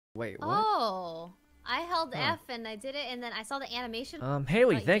Wait, what? Oh, I held F and I did it, and then I saw the animation.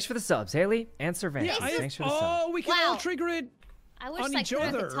 Haley, thanks for the subs. Haley and Surveyor, thanks for the subs. Oh, we can all trigger it. I wish on each Sykkuno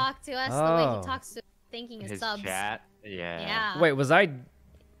other. could talk to us the way he talks to thinking his subs. Chat? Yeah. Wait, was I?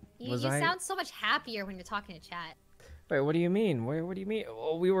 You sound so much happier when you're talking to chat. Wait, what do you mean? What do you mean?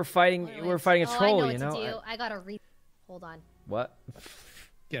 Oh, we were fighting. We were fighting a troll, I know what to do. I gotta read. Hold on. What?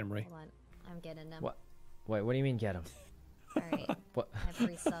 Get him, Ray. Hold on. I'm getting them. What? Wait, what do you mean get him? All right. What? I've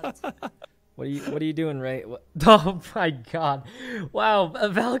resubbed. What are you doing, Ray? What? Oh my God! Wow,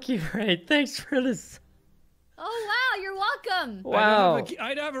 Valkyrae, thanks for this. Oh wow, you're welcome. Wow.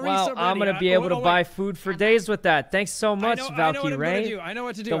 I'd have a wow, I'm gonna be able to buy food for days with that. Thanks so much, Valkyrae. I know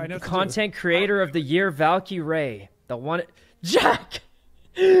what to do. The content creator of the year, Valkyrae. The one. Jack.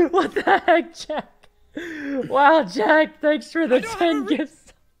 What the heck, Jack? Wow, Jack, thanks for the 10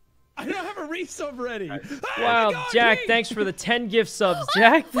 gifts. I don't have a resub ready. Wow, God, Jack, King. thanks for the 10 gift subs,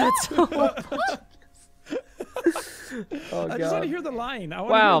 Jack. That's so much. Oh, God. I just want to hear the line.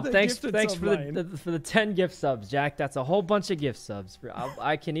 Wow, thanks for the 10 gift subs, Jack. That's a whole bunch of gift subs.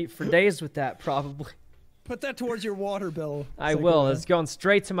 I can eat for days with that, probably. Put that towards your water bill. I will. It's going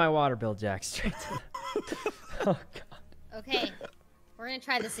straight to my water bill, Jack. Straight to Oh, God. Okay, we're gonna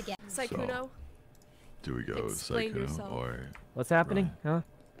try this again. Sykkuno. So, do we go Sykkuno or... What's happening? Huh?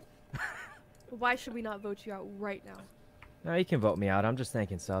 Why should we not vote you out right now? No, you can vote me out. I'm just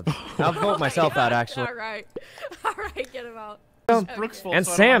thanking subs. I'll vote myself out, actually. All right, get him out. And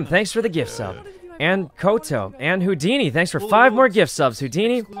Sam, thanks for the gift sub. And Koto. And Houdini, thanks for 5 more gift subs.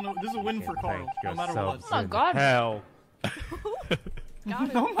 Houdini. This is a win for Carl, no matter what. Oh, God. Hell.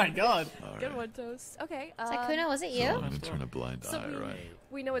 Oh my God. Good one, Toast. Okay. Sykkuno, was it you? I'm gonna turn a blind eye, right?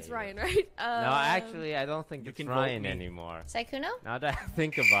 We know it's Ryan, right? No, actually, I don't think it's Ryan anymore. Sykkuno? Now that I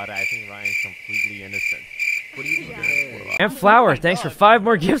think about it, I think Ryan's completely innocent. What do you mean? And Flower, thanks for 5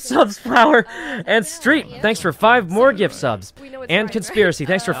 more gift subs, Flower. And Street, thanks for 5 more gift subs. And Conspiracy,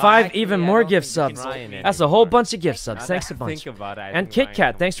 thanks for 5 even more gift subs. That's a whole bunch of gift subs. Thanks a bunch. And Kit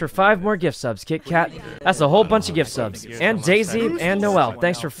Kat, thanks for 5 more gift subs. Kit Kat, that's a whole bunch of gift subs. And Daisy and Noel,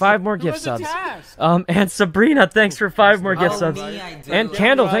 thanks for 5 more gift subs. And Sabrina, thanks for 5 more gift subs. And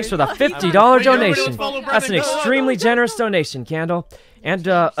Candle, thanks for the $50 donation. That's an extremely generous donation, Candle. And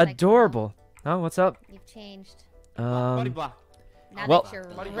Adorable. Oh, what's up? You've changed. Well, that you're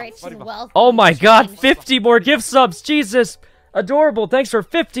rich and wealthy. Oh my God, 50 more gift subs, Jesus! Adorable, thanks for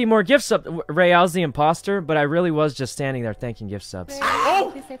 50 more gift subs. Ray, I was the imposter, but I really was just standing there thanking gift subs.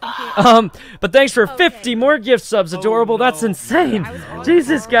 But thanks for 50 more gift subs, Adorable. That's insane.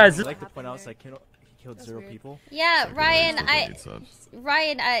 Jesus, guys. I'd like to point out, Sykkuno killed 0 people. Yeah, Ryan,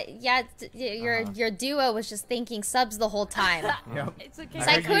 yeah, your duo was just thinking subs the whole time. It's okay.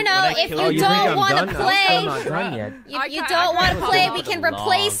 Sykkuno, if you don't want to play, if you don't want to play, we can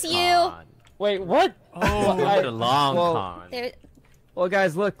replace you. Wait, what? Oh, the long con. Well,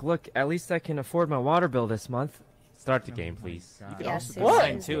 guys, look. At least I can afford my water bill this month. Start the game, please. Yes,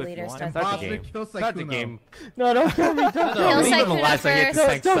 Start the game. Start the game. No, don't kill me. Don't kill me. Leave him alive so I get to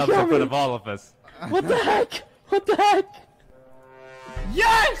thank subs in front of all of us. What the heck? What the heck?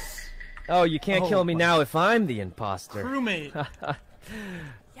 Yes! Oh, you can't kill me now if I'm the imposter. Crewmate.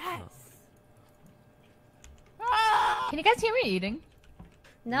 Yes. Can you guys hear me eating?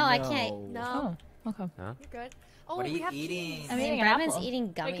 No, I can't. No. Oh, okay. You're good. Oh, what are you eating? I'm eating an Bremen's apple.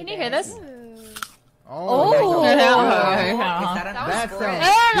 eating gummy Wait, can you hear this? Oh!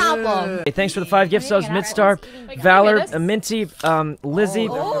 Hey, thanks for the 5 gift subs, Midstar, Valor, Minty, Lizzie,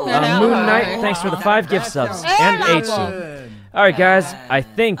 Moon Knight. Thanks for the 5 gift subs, and H. All right, guys, I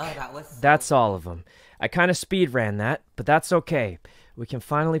think that's all of them. I kind of speed ran that, but that's okay. We can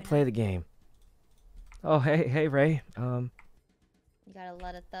finally play the game. Oh, hey, Ray. You got a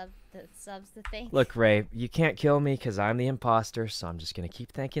lot of subs to thank. Look, Ray, you can't kill me because I'm the imposter, so I'm just gonna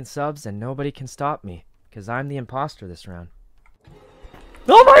keep thanking subs, and nobody can stop me because I'm the imposter this round.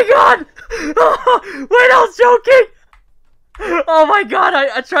 Oh my God! Wait, I was joking! Oh my God,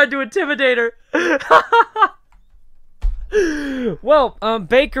 I tried to intimidate her. Well,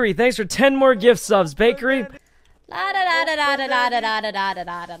 Bakery, thanks for 10 more gift subs, Bakery.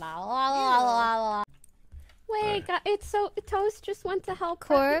 Wait, it's so Toast just went to help.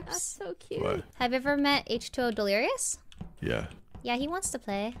 Corpse. That's so cute. What? Have you ever met H2O Delirious? Yeah. Yeah, he wants to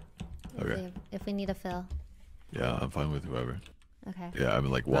play. Okay. If we need a fill. Yeah, I'm fine with whoever. Okay. Yeah, I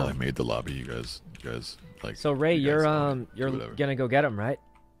mean, like, while I made the lobby, you guys, like. So Ray, you're gonna go get him, right?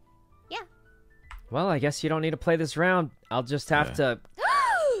 Yeah. Well, I guess you don't need to play this round. I'll just have to.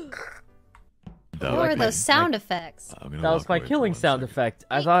 What were those sound effects? That was my killing sound effect.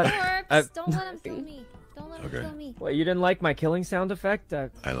 I thought. Corpse, don't let him kill me. Don't let her Okay. kill me. Wait, you didn't like my killing sound effect? I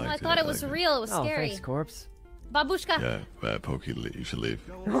No, liked I thought it was liked real. It was Oh, scary. thanks, corpse. Babushka. Yeah, Pokey, you should leave.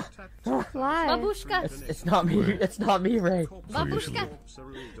 Why? Babushka. It's not me. It's not me, Ray. Pokey, you should Babushka.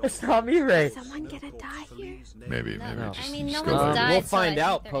 leave. It's not me, Ray. Is someone gonna die here? Maybe, No, maybe. no. Just, I mean, just no go one's ahead. died. We'll so I find think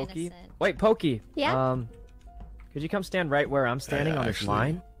out, they're Pokey. innocent. Wait, Pokey. Yeah? Could you come stand right where I'm standing on this actually,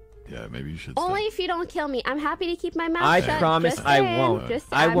 line? Yeah, maybe you should. Only if you don't kill me. I'm happy to keep my mouth I shut. promise Just I saying. won't. Just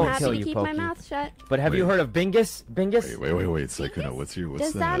I I'm won't happy kill to you, keep my Pokey. mouth shut. But have you Wait. heard of Bingus? Bingus? Wait, Sykkuno, what's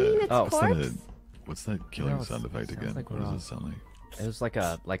Does that mean it's Oh. corpse? What's that killing No, sound effect sounds again? like What we're does it sound like? It was like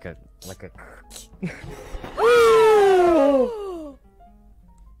a.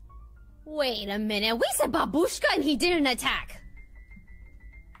 Wait a minute. We said babushka and he didn't attack.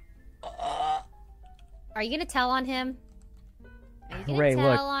 Are you gonna tell on him? Are you gonna Ray, tell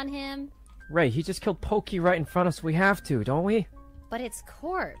look. on him? Ray, he just killed Pokey right in front of us. We have to, don't we? But it's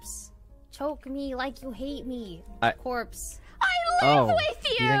corpse. Choke me like you hate me. Corpse. I live Oh, with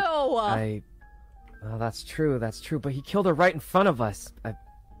you! think Oh, that's true. That's true. But he killed her right in front of us.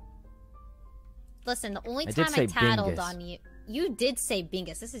 Listen, the only I time did say I tattled Bingus. on you, you did say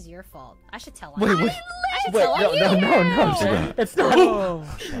Bingus. This is your fault. I should tell on Wait, you. wait. I should Wait, tell on you. no. It's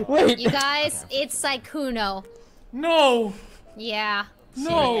not. Wait. You guys, it's Sykkuno. No! Yeah.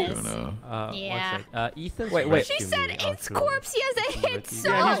 No! Sykkuno. Yeah. Ethan's Wait, red wait. to She me said on it's Twitter. corpse. He has a hit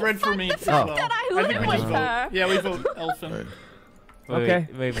song. Yeah, he's red for me. The fact Oh. that I I live think we with just her. vote. Yeah, we vote Elfin. Right. Okay.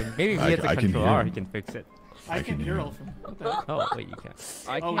 Wait, maybe if he I has a can control hear R, him. he can fix it. I can hear hear. Elfin. What the heck? Oh, wait, you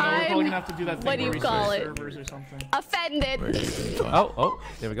can't. Oh, no, we're probably gonna have to do that thing What do where you we call switch it? servers or something. Offended. Wait, fine. Oh,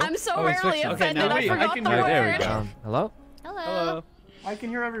 there we go. I'm so Oh, it's rarely fixed. Okay, offended. now I wait, I forgot can the hear- word. there we go. Hello? Hello. I can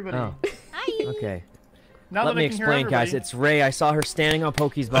hear everybody. Oh. Hi. Okay. Now Let that me I can hear explain, guys. everybody- It's Ray. I saw her standing on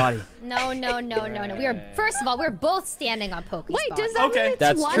Pokey's body. No. We are, first of all, we're both standing on Pokey's Wait, body. does that Okay. mean it's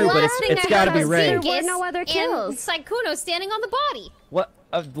That's one true, but last it's- thing it's I gotta heard be was Ray. There Bingus were no other and kills. Sykkuno standing on the body. What?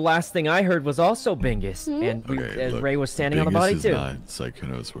 The last thing I heard was also Bingus, and Okay, look, Ray was standing on the Bingus body is too. not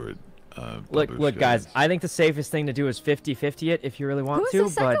Sykkuno's word. Look, Babushka guys. is. I think the safest thing to do is 50-50 it if you really want Who's to. the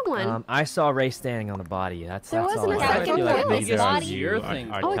second but one? I saw Ray standing on the body. That's There all wasn't a I Yeah, heard. second I feel like kill. Bingus' body. Your are-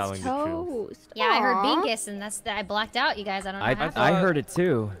 thing are Oh, telling it's the truth. toast. Yeah, I heard Aw. Bingus, and I blacked out, you guys. I don't know what happened. I heard it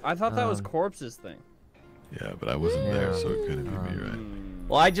too. I thought that was Um, Corpse's thing. Yeah, but I wasn't there, so it couldn't be me, right?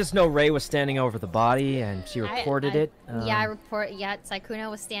 Well, I just know Ray was standing over the body, and she reported it. Yeah, I report. Yeah, Sykkuno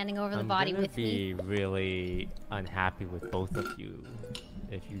was standing over the body with me. I'm gonna be really unhappy with both of you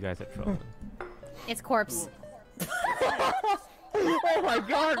if you guys are trolling. It's corpse. Oh my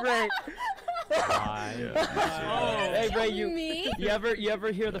God, Ray! Yeah, Hey, Ray, Me? you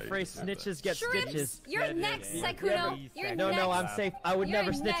ever hear the phrase "snitches get stitches"? You're next, Sykkuno. You're No, next. I'm safe. I would You're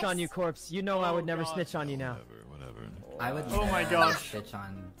never snitch on next. you, corpse. You know I would never snitch on you now. whatever. I would Oh my never gosh. bitch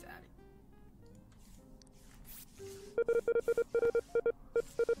on Daddy.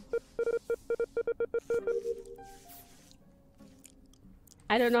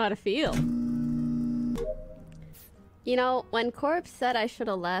 I don't know how to feel. You know, when Corpse said I should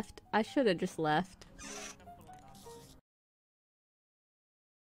have left, I should have just left.